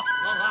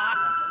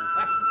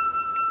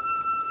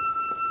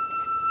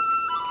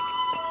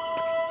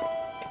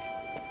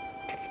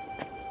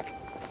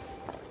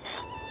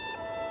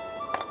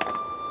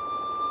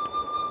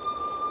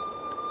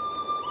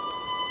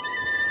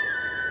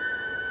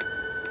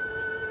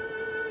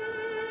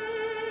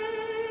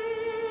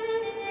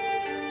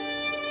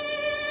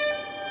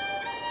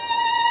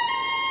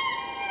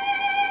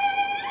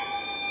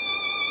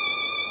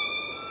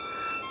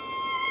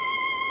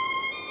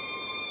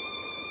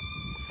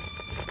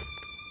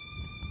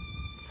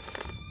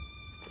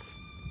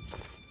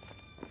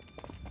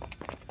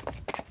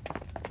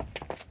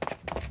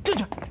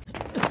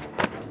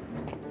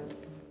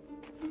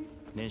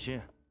些。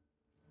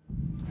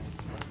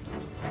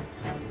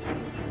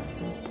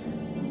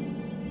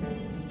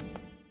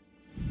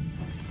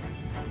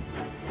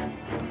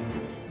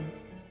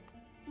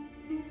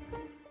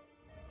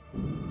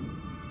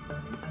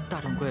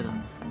大掌柜的，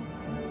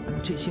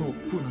这信我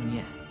不能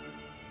念。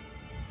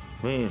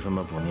为什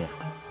么不念？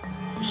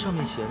上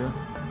面写着，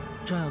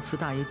张耀慈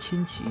大爷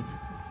亲戚，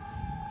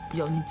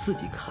要您自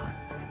己看。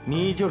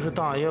你就是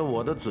大爷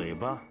我的嘴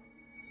巴。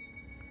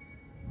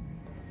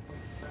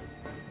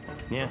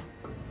念。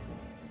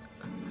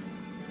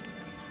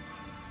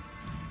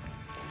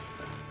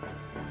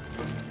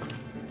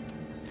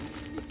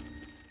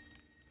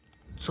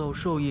走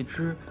兽一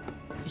只，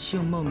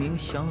姓孟名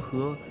祥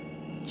和，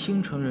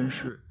青城人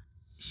士，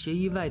携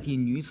一外地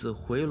女子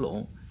回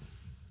陇，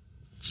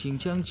请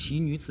将其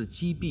女子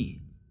击毙，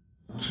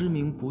知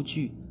名不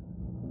具，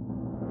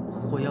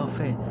火药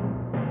费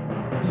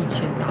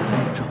1000大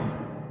洋整。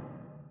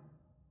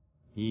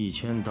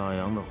1000大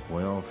洋的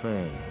火药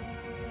费，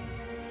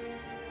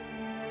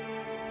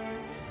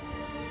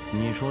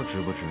你说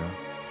值不值啊？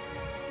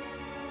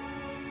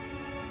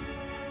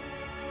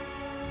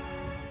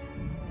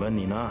问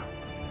你呢？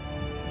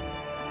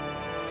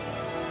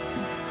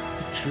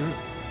值。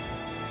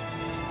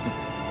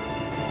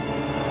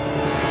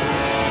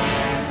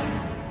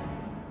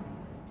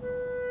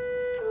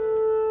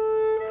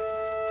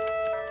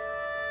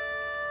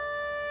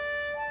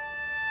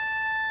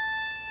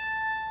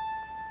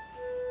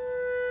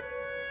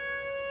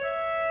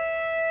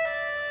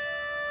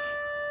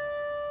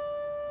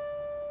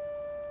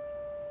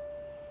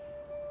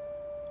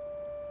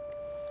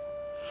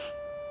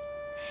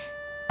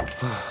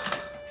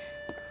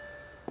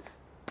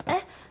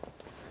哎，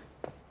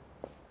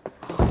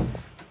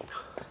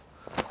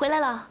回来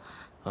了。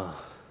啊。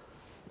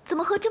怎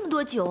么喝这么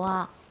多酒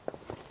啊？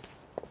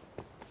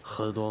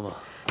喝得多吗？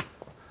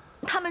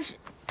他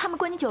们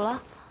灌你酒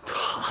了？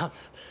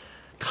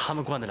他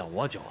们灌得了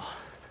我酒啊？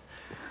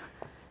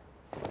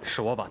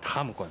是我把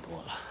他们灌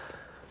多了。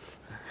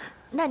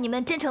那你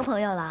们真成朋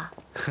友了？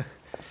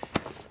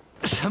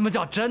什么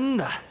叫真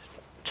的？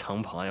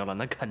成朋友了，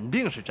那肯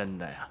定是真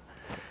的呀。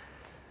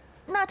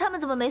那他们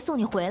怎么没送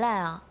你回来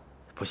啊？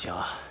不行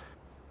啊，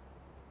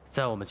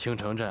在我们青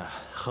城镇，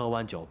喝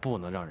完酒不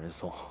能让人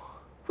送。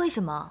为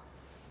什么？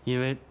因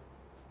为，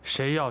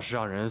谁要是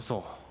让人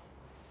送，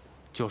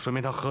就说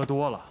明他喝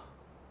多了，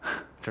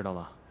知道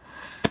吗？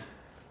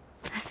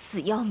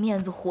死要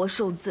面子活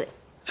受罪。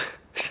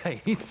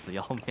谁死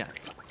要面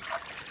子？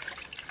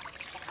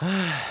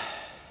唉。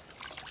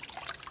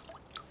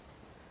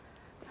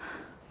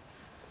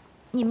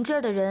你们这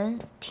儿的人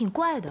挺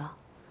怪的。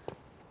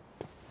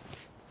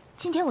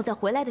今天我在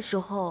回来的时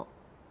候，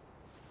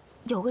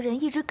有个人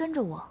一直跟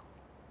着我。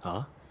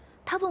啊？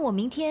他问我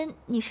明天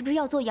你是不是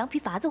要做羊皮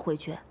筏子回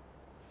去？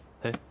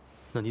哎，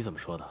那你怎么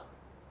说的？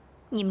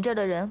你们这儿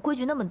的人规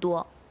矩那么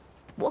多，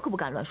我可不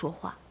敢乱说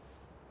话。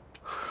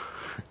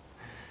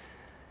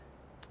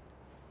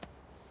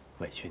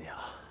委屈你了。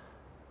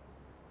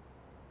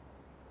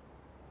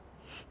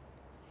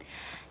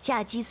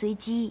嫁鸡随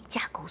鸡，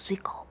嫁狗随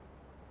狗。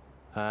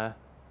哎，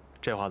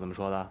这话怎么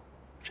说的？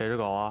谁是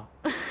狗啊？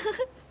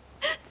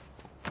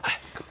哎，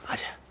干嘛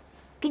去？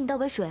给你倒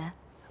杯水。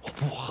我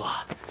不喝。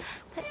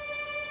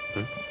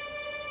嗯，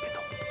别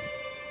动。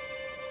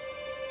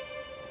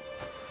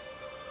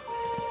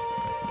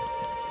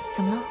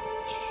怎么了？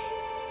嘘。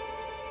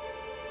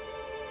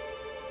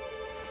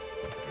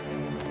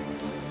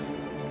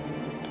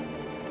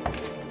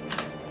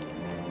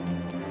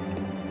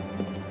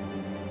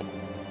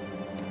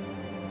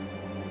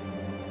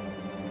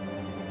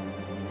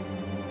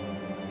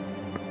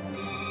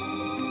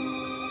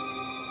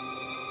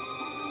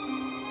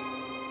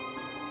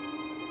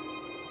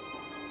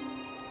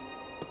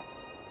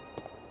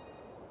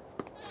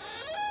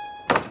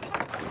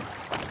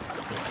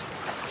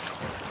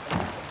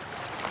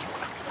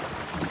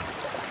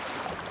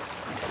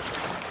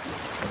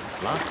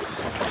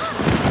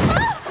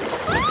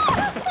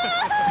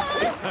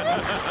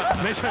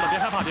没事的，别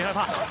害怕，别害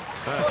怕。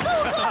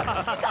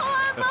高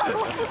安妈，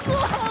我不做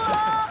了。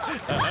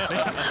没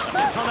事，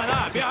少奶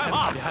奶，别害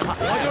怕，别害怕，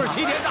我就是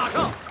齐天大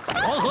圣，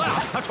黄河呀，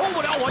他冲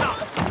不了我的，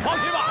放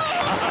心吧。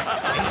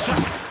没事。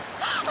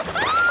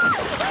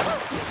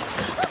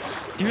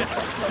丁月，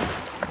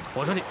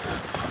我说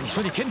你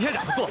说你天天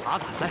嚷着做法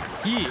子，来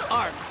，1、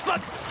2、3，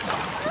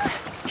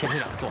天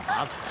天嚷着做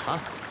法子啊，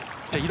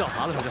这一到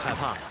法子上就害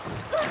怕了。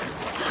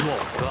若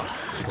我哥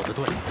说的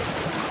对，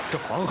这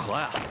黄河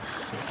呀。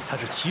他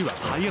是欺软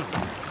怕硬的，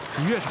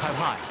你越是害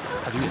怕呀，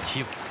他就越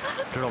欺负，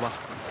知道吧？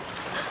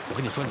我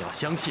跟你说，你要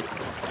相信，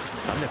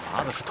咱们这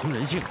法子是通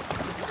人性的。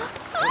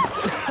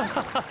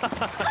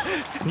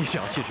你只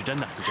要信是真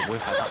的，你就不会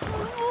害怕。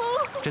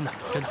真的，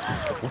真的，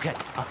我不骗你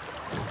啊！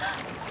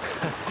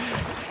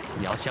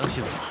你要相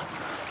信我，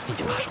你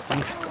就把手松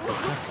开，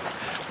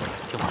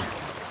听话。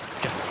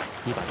这样，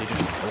你把这只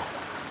手给我，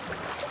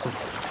松开，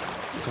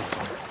松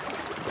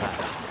开。哎。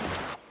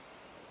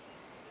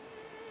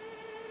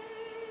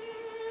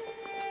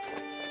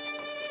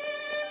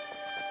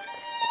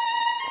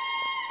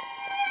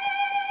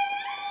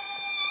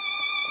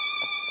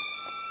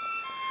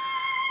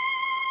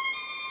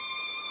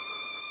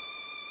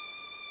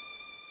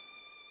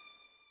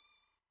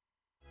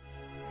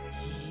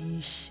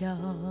像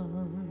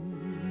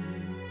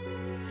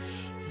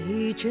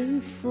一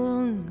阵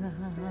风啊，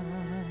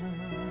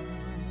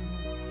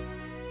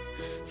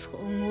从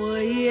我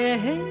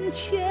眼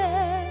前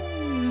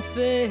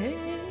飞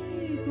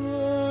过，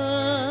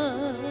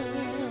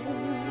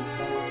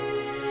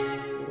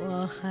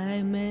我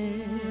还没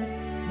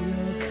有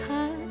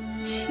看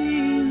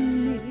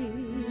清你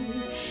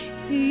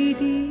一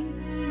滴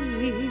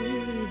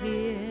脸，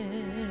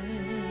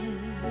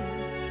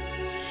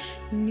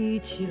你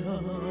就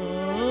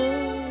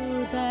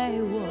带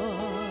我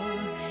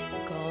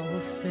高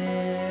飞。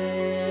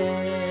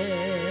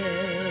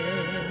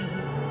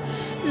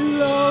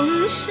楼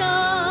上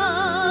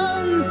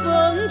风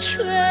吹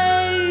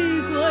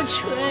过，吹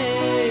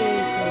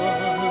过，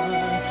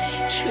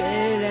吹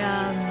亮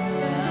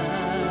了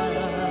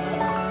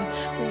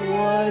我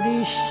的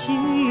心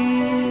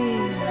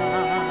啊，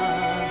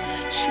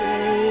吹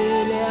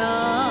亮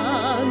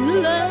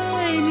了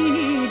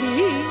你的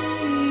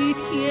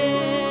天。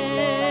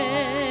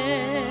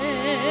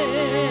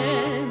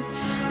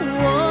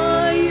我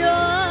愿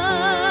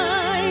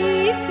意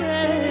跟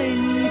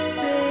你飞，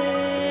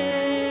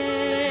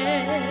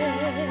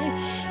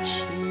去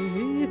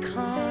看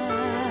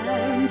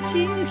今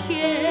天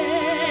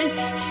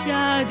下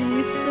的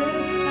色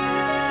彩。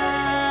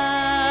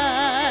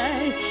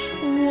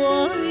我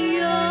愿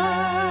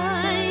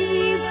意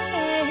陪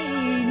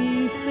你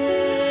飞，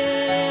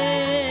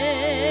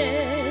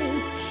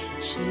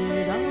直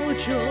到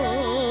终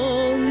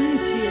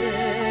结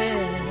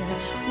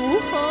不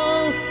后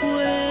悔。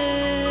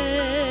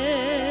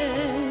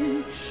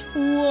我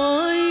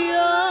愿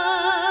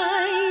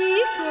意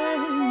跟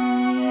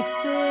你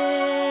飞，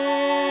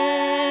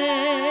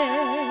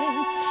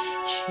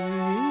去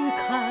看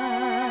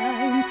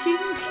今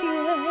天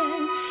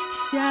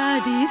下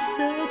的色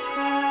彩。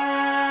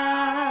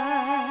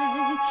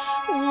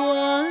我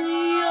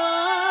愿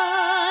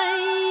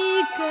意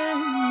跟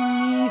你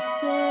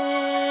飞，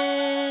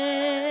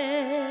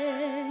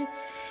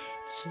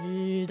直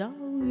到